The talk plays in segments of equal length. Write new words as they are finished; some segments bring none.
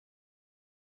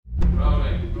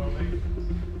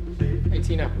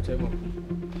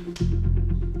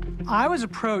I was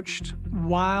approached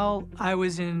while I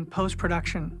was in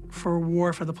post-production for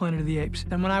War for the Planet of the Apes.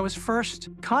 And when I was first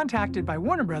contacted by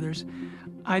Warner Brothers,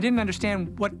 I didn't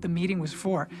understand what the meeting was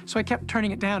for. So I kept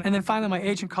turning it down. And then finally my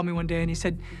agent called me one day and he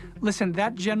said, listen,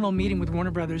 that general meeting with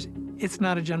Warner Brothers, it's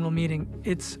not a general meeting.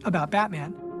 It's about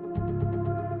Batman.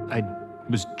 I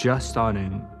was just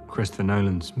starting Christopher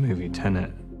Nolan's movie,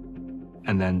 Tenet.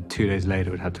 And then 2 days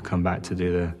later, would have to come back to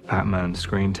do the Batman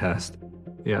screen test.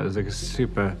 Yeah, it was like a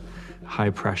super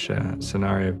high-pressure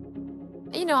scenario.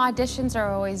 You know, auditions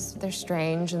are always, they're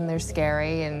strange and they're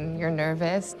scary and you're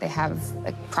nervous. They have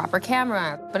a proper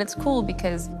camera, but it's cool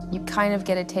because you kind of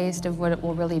get a taste of what it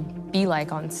will really be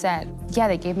like on set. Yeah,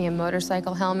 they gave me a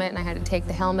motorcycle helmet and I had to take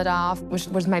the helmet off, which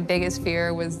was my biggest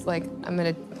fear, was like, I'm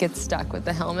gonna get stuck with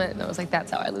the helmet. And I was like,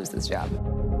 that's how I lose this job.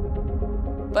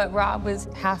 But Rob was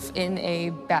half in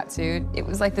a bat suit. It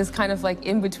was like this kind of like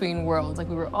in-between worlds. Like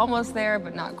we were almost there,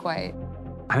 but not quite.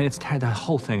 I mean, the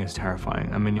whole thing is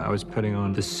terrifying. I mean, I was putting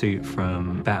on the suit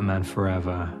from Batman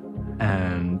Forever,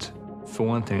 and for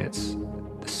one thing,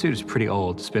 the suit is pretty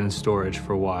old. It's been in storage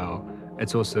for a while.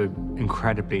 It's also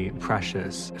incredibly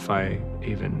precious. If I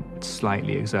even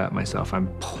slightly exert myself, I'm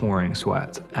pouring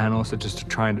sweat. And also just to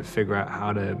try and figure out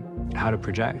how to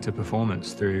project a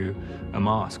performance through a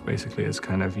mask, basically, is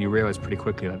kind of, you realize pretty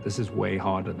quickly that this is way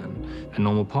harder than a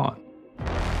normal part.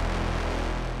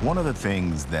 One of the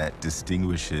things that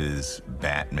distinguishes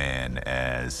Batman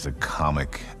as a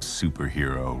comic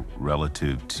superhero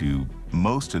relative to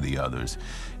most of the others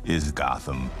is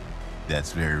Gotham.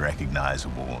 That's very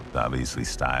recognizable, obviously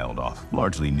styled off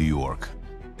largely New York.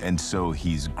 And so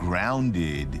he's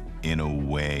grounded in a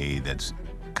way that's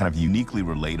kind of uniquely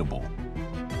relatable.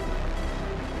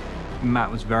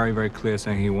 Matt was very, very clear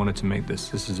saying he wanted to make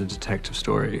this is a detective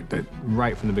story, that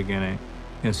right from the beginning.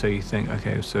 And so you think,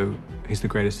 okay, so he's the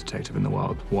greatest detective in the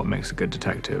world. What makes a good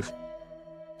detective?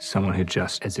 Someone who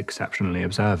just is exceptionally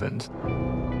observant.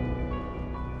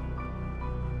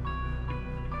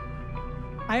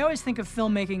 I always think of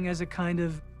filmmaking as a kind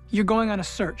of, you're going on a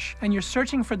search, and you're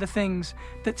searching for the things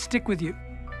that stick with you.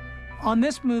 On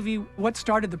this movie, what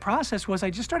started the process was I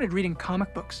just started reading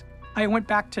comic books. I went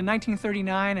back to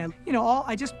 1939, and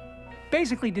I just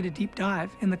basically did a deep dive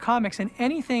in the comics, and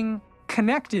anything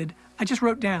connected, I just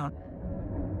wrote down.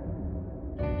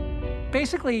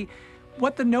 Basically,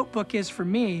 what the notebook is for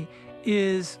me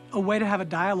is a way to have a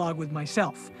dialogue with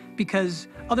myself, because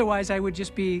otherwise I would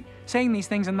just be saying these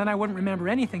things and then I wouldn't remember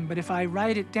anything. But if I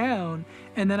write it down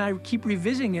and then I keep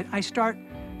revisiting it, I start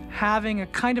having a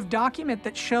kind of document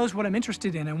that shows what I'm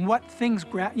interested in and what things,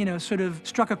 sort of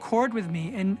struck a chord with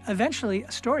me, and eventually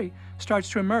a story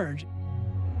starts to emerge.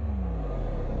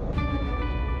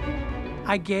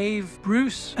 I gave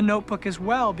Bruce a notebook as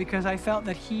well because I felt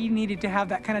that he needed to have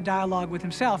that kind of dialogue with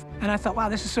himself. And I thought, wow,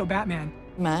 this is so Batman.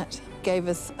 Matt gave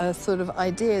us a sort of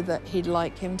idea that he'd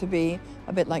like him to be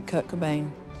a bit like Kurt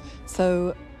Cobain.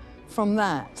 So from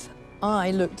that,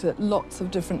 I looked at lots of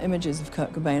different images of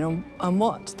Kurt Cobain and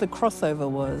what the crossover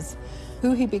was,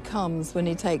 who he becomes when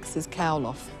he takes his cowl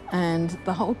off. And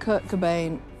the whole Kurt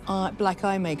Cobain black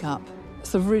eye makeup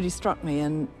sort of really struck me,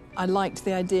 and I liked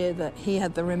the idea that he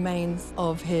had the remains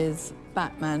of his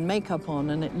Batman makeup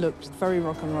on, and it looked very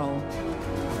rock and roll.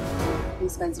 He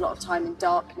spends a lot of time in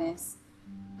darkness.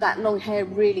 That long hair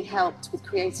really helped with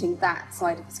creating that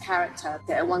side of his character.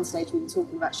 At one stage, we were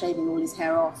talking about shaving all his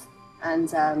hair off,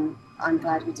 and I'm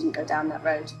glad we didn't go down that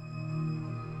road.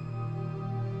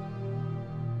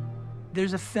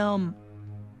 There's a film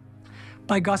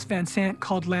by Gus Van Sant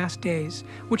called Last Days,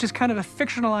 which is kind of a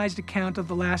fictionalized account of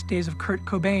the last days of Kurt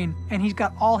Cobain, and he's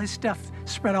got all his stuff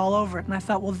spread all over it. And I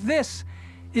thought, well, this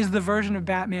is the version of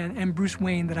Batman and Bruce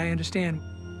Wayne that I understand.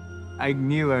 I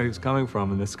knew where he was coming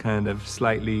from in this kind of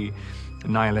slightly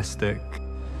nihilistic.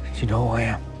 You know who I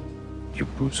am? You're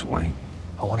Bruce Wayne.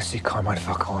 I want to see Carmine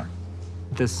Falcone.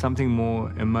 There's something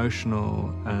more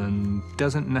emotional, and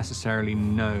doesn't necessarily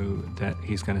know that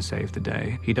he's going to save the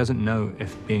day. He doesn't know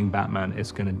if being Batman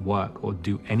is going to work or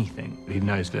do anything. He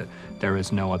knows that there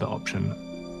is no other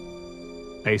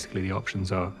option. Basically, the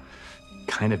options are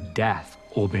kind of death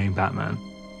or being Batman.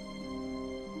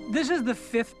 This is the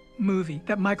 5th movie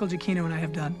that Michael Giacchino and I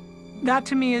have done. That,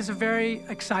 to me, is a very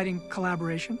exciting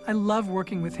collaboration. I love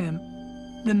working with him.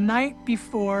 The night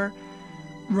before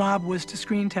Rob was to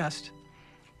screen test,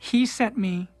 he sent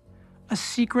me a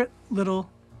secret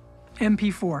little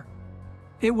MP4.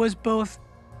 It was both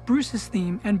Bruce's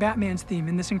theme and Batman's theme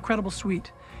in this incredible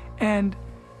suite. And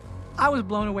I was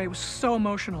blown away. It was so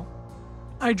emotional.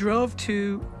 I drove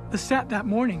to the set that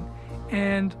morning,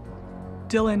 and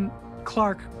Dylan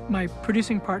Clark, my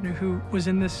producing partner who was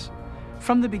in this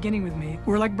from the beginning with me,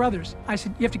 we're like brothers. I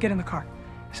said, you have to get in the car.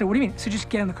 I said, what do you mean? So just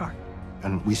get in the car.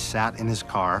 And we sat in his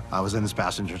car. I was in his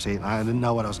passenger seat, and I didn't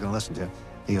know what I was going to listen to.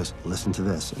 He goes, listen to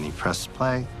this. And he pressed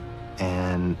play,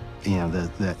 and, you know,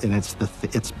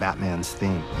 it's Batman's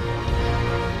theme.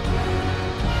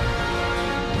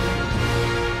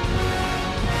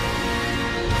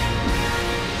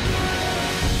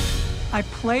 I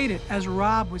played it as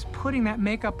Rob was putting that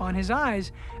makeup on his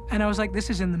eyes, and I was like, this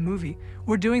is in the movie.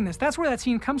 We're doing this. That's where that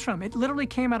scene comes from. It literally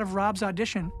came out of Rob's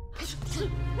audition.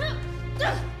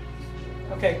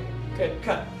 Okay, good,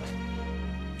 cut.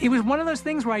 It was one of those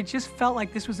things where I just felt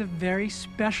like this was a very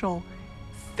special,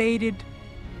 fated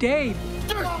day.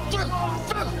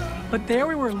 But there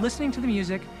we were listening to the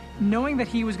music, knowing that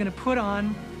he was going to put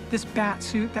on this bat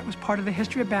suit that was part of the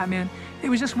history of Batman. It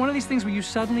was just one of these things where you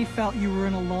suddenly felt you were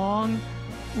in a long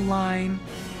line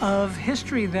of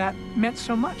history that meant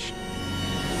so much.